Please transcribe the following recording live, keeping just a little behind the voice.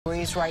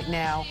degrees right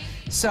now.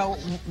 So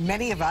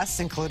many of us,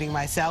 including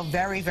myself,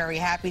 very, very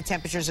happy.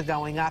 Temperatures are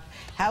going up.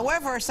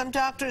 However, some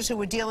doctors who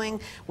are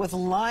dealing with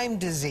Lyme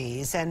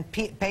disease and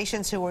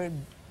patients who are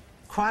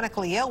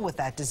chronically ill with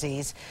that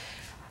disease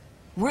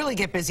really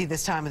get busy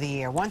this time of the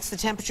year. Once the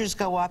temperatures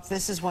go up,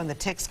 this is when the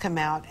ticks come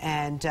out,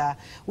 and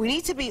we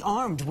need to be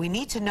armed. We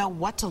need to know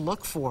what to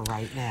look for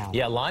right now.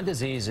 Yeah, Lyme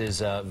disease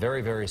is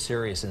very, very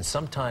serious, and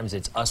sometimes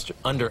it's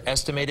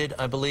underestimated,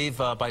 I believe,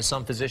 by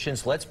some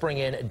physicians. Let's bring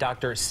in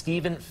Dr.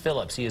 Stephen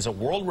Phillips. He is a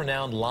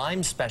world-renowned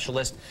Lyme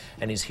specialist,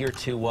 and he's here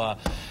to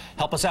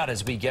help us out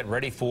as we get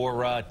ready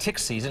for tick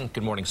season.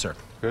 Good morning, sir.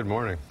 Good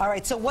morning. All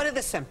right, so what are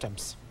the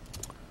symptoms?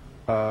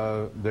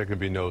 There can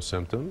be no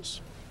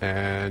symptoms.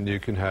 And you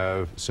can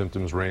have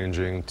symptoms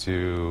ranging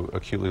to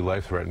acutely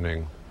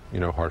life-threatening,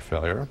 heart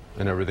failure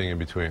and everything in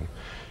between.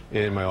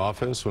 In my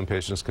office, when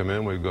patients come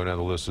in, we go down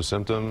the list of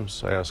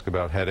symptoms. I ask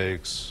about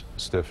headaches,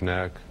 stiff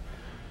neck,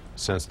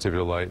 sensitivity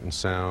to light and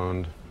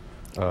sound,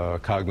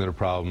 cognitive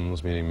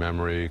problems, meaning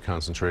memory,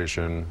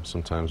 concentration,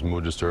 sometimes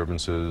mood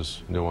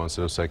disturbances, no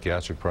onset of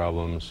psychiatric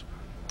problems.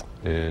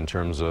 In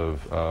terms of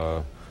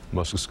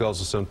musculoskeletal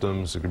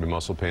symptoms, it could be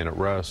muscle pain at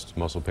rest,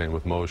 muscle pain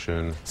with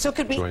motion. So it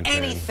could be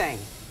anything.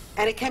 Pain.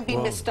 And it can be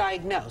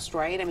misdiagnosed,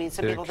 right? I mean,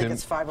 some people think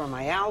it's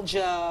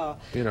fibromyalgia.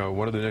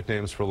 One of the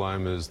nicknames for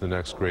Lyme is the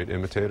next great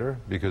imitator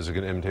because it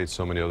can imitate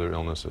so many other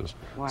illnesses.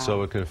 Wow.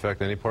 So it can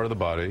affect any part of the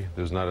body.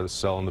 There's not a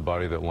cell in the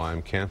body that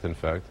Lyme can't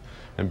infect.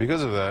 And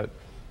because of that,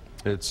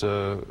 it's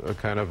a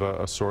kind of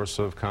a source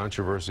of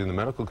controversy in the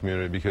medical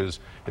community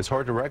because it's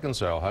hard to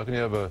reconcile. How can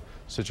you have a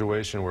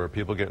situation where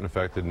people get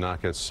infected and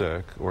not get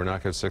sick, or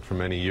not get sick for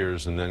many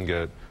years and then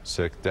get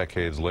sick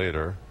decades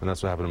later? And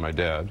that's what happened to my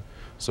dad.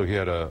 So he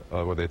had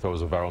what they thought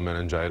was a viral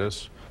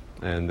meningitis,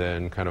 and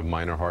then kind of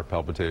minor heart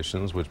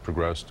palpitations, which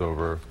progressed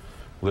over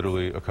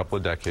literally a couple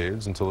of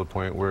decades until the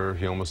point where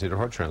he almost needed a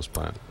heart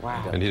transplant.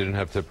 Wow. And he didn't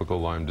have typical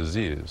Lyme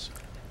disease.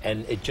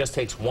 And it just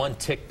takes one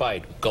tick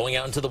bite. Going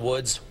out into the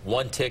woods,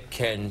 one tick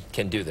can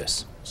do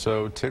this.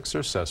 So ticks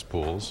are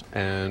cesspools,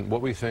 and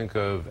what we think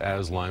of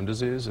as Lyme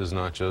disease is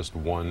not just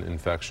one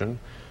infection.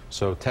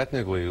 So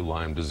technically,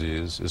 Lyme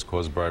disease is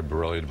caused by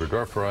Borrelia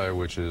burgdorferi,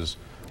 which is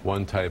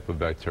one type of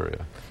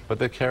bacteria. But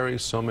they carry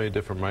so many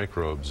different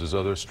microbes. There's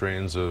other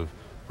strains of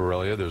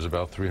Borrelia. There's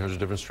about 300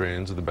 different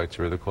strains of the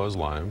bacteria that cause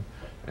Lyme,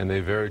 and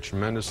they vary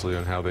tremendously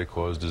on how they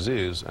cause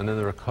disease. And then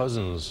there are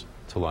cousins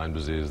to Lyme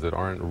disease that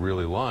aren't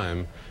really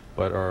Lyme,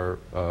 but are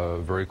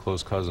very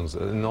close cousins.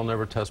 And they'll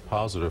never test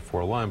positive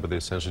for Lyme, but they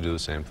essentially do the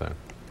same thing.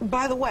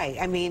 By the way,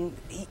 I mean,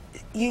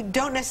 you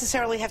don't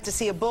necessarily have to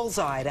see a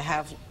bullseye to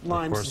have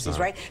Lyme disease,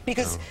 right?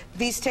 Because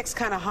these ticks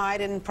kind of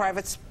hide in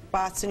private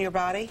spots in your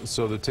body?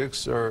 So the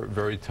ticks are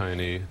very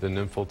tiny. The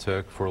nymphal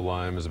tick for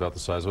Lyme is about the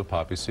size of a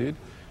poppy seed,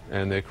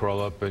 and they crawl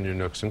up in your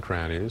nooks and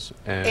crannies.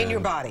 And in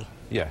your body?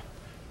 Yeah.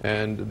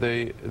 And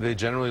they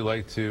generally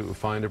like to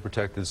find a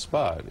protected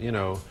spot, in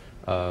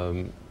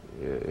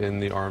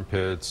the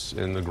armpits,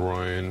 in the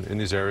groin, in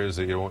these areas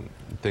that you don't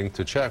think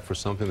to check for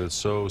something that's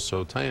so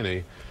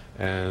tiny,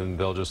 and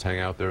they'll just hang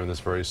out there in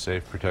this very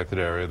safe, protected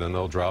area. Then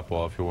they'll drop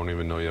off. You won't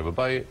even know you have a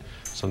bite.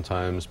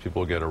 Sometimes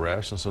people get a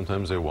rash, and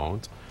sometimes they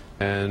won't.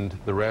 And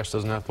the rash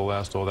doesn't have to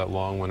last all that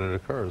long when it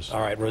occurs.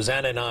 All right,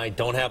 Rosanna and I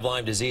don't have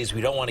Lyme disease.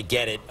 We don't want to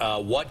get it.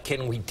 What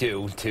can we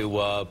do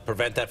to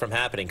prevent that from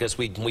happening? Because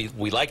we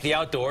like the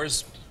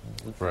outdoors.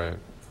 Right.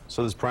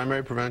 So there's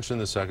primary prevention,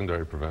 there's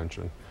secondary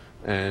prevention.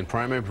 And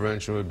primary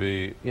prevention would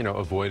be,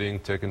 avoiding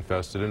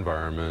tick-infested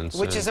environments.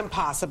 Which is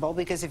impossible,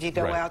 because if you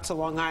go out to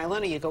Long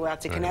Island or you go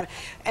out to Connecticut.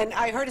 And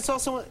I heard it's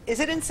also,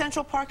 is it in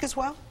Central Park as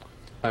well?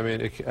 I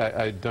mean,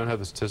 I don't have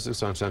the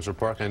statistics on Central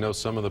Park. I know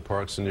some of the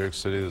parks in New York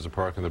City. There's a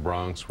park in the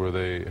Bronx where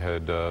they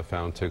had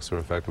found ticks that were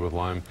infected with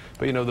Lyme.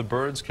 But, the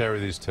birds carry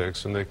these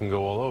ticks, and they can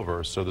go all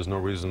over. So there's no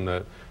reason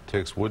that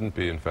ticks wouldn't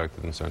be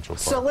infected in Central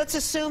Park. So let's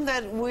assume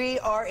that we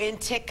are in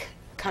tick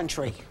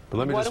country. But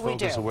let me just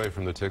focus away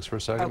from the ticks for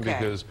a second,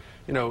 because,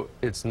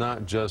 it's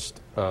not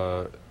just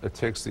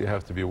ticks that you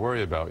have to be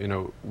worried about.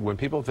 When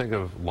people think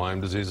of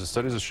Lyme disease, the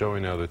studies are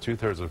showing now that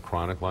 2/3 of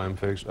chronic Lyme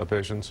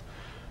patients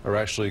are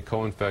actually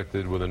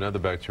co-infected with another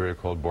bacteria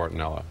called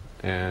Bartonella.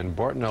 And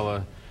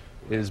Bartonella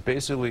is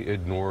basically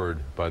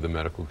ignored by the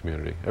medical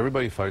community.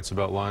 Everybody fights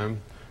about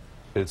Lyme.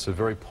 It's a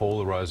very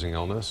polarizing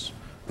illness.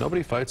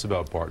 Nobody fights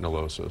about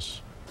Bartonellosis.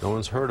 No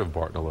one's heard of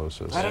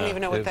Bartonellosis. I don't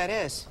even know what that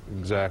is.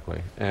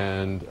 Exactly.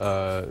 And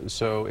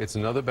so it's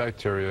another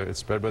bacteria. It's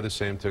spread by the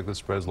same tick that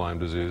spreads Lyme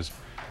disease.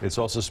 It's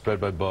also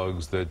spread by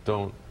bugs that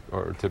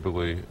are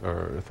typically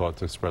thought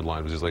to spread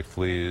Lyme disease, like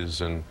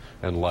fleas and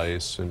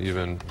lice, and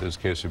even there's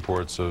case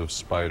reports of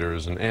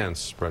spiders and ants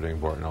spreading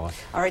Bartonella.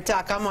 All right,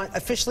 Doc, I'm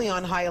officially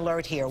on high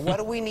alert here. What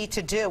do we need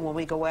to do when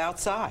we go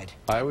outside?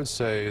 I would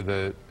say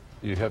that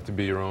you have to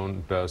be your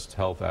own best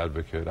health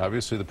advocate.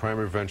 Obviously, the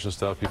primary prevention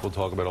stuff people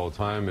talk about all the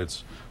time.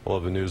 It's all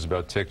of the news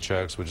about tick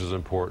checks, which is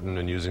important,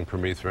 and using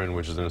permethrin,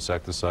 which is an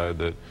insecticide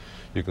that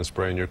you can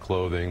spray in your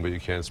clothing, but you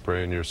can't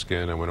spray in your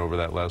skin. I went over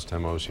that last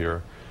time I was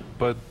here.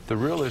 But the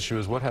real issue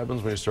is what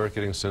happens when you start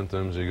getting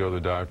symptoms, you go to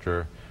the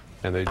doctor,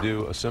 and they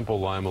do a simple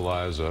Lyme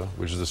ELISA,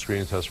 which is a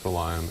screening test for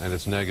Lyme, and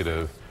it's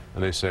negative,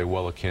 and they say,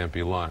 well, it can't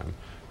be Lyme.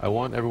 I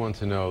want everyone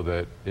to know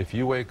that if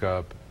you wake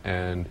up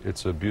and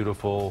it's a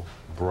beautiful,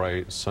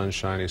 bright,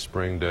 sunshiny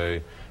spring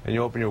day, and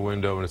you open your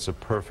window and it's a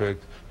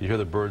perfect, you hear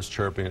the birds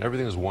chirping, and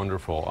everything is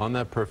wonderful, on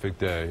that perfect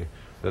day,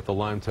 that the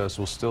Lyme test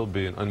will still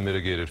be an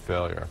unmitigated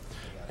failure.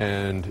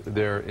 And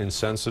they're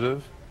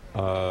insensitive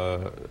in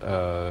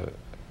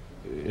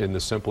the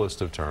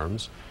simplest of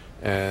terms,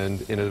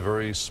 and in a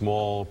very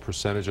small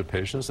percentage of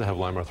patients that have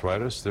Lyme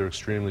arthritis, they're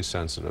extremely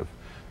sensitive.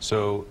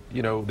 So,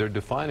 you know, they're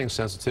defining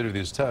sensitivity of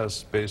these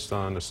tests based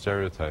on a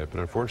stereotype,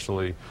 and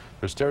unfortunately,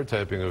 they're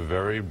stereotyping a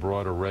very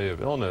broad array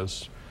of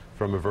illness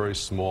from a very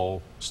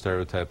small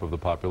stereotype of the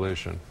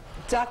population.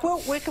 Doc,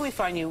 where can we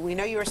find you? We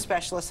know you're a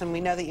specialist, and we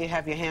know that you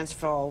have your hands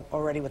full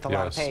already with a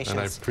lot of patients. Yes, and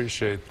I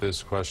appreciate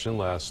this question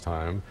last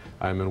time.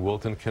 I'm in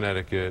Wilton,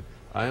 Connecticut.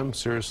 I am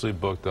seriously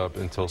booked up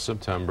until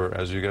September.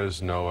 As you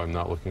guys know, I'm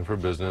not looking for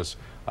business.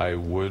 I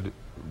would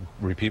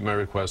repeat my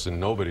request, and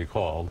nobody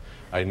called.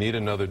 I need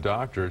another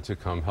doctor to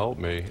come help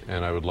me,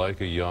 and I would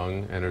like a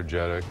young,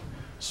 energetic,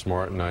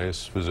 smart,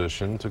 nice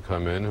physician to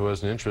come in who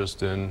has an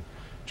interest in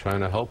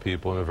trying to help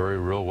people in a very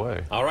real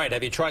way. All right,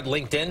 have you tried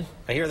LinkedIn?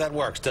 I hear that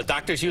works. Do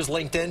doctors use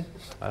LinkedIn?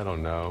 I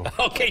don't know.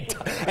 Okay,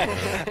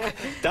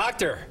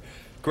 doctor,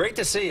 great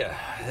to see you.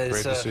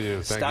 Great to see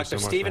you. Thank Dr. you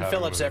so much Stephen for having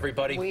Phillips, me.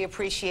 everybody. We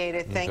appreciate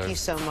it. Thank you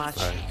so much.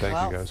 All right,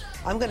 thank you, guys.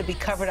 I'm going to be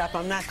covered up.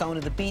 I'm not going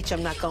to the beach.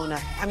 I'm not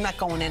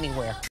going anywhere.